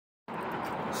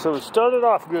So it started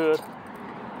off good,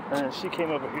 and then she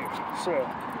came over here. So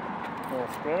we'll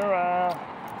spin around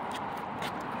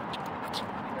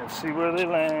and see where they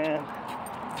land.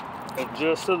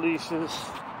 Adjust the leashes.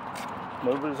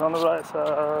 Nobody's on the right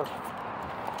side.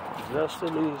 Adjust the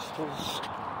leashes.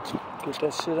 Get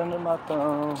that shit under my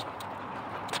thumb.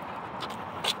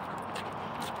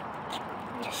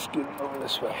 Scoot them over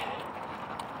this way.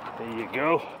 There you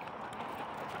go.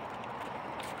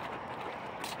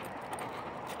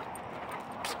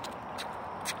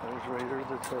 There's Raider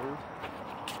the turd.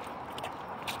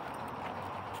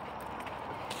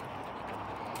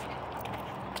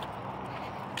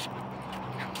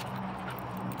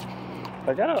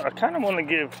 I kind of want to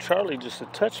give Charlie just a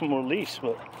touch more leash,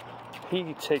 but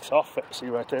he takes off it. See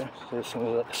right there? As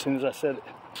soon as I said it,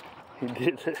 he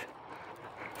did it.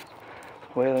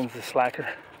 Waylon's the slacker.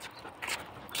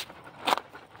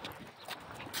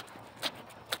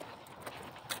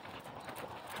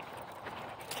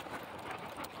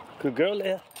 Good girl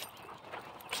there.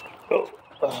 Oh.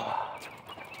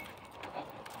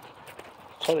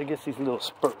 Charlie gets these little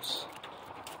spurts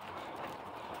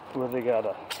where they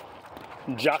gotta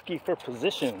jockey for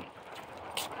position,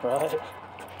 right?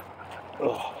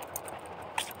 Oh.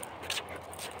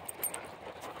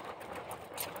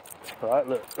 Right,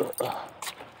 look.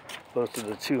 Both of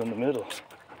the two in the middle.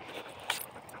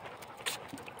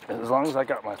 As long as I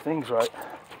got my things right,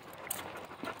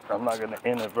 I'm not going to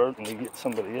inadvertently get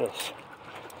somebody else.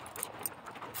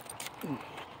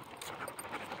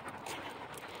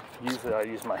 Usually I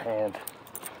use my hand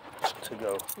to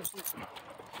go.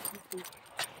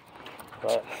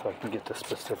 Right, so I can get the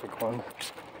specific one.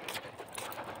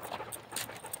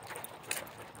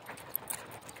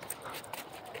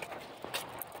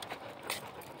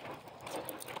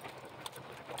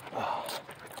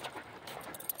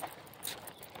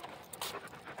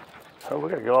 Oh, we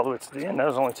gotta go all the way to the end. That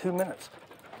was only 2 minutes.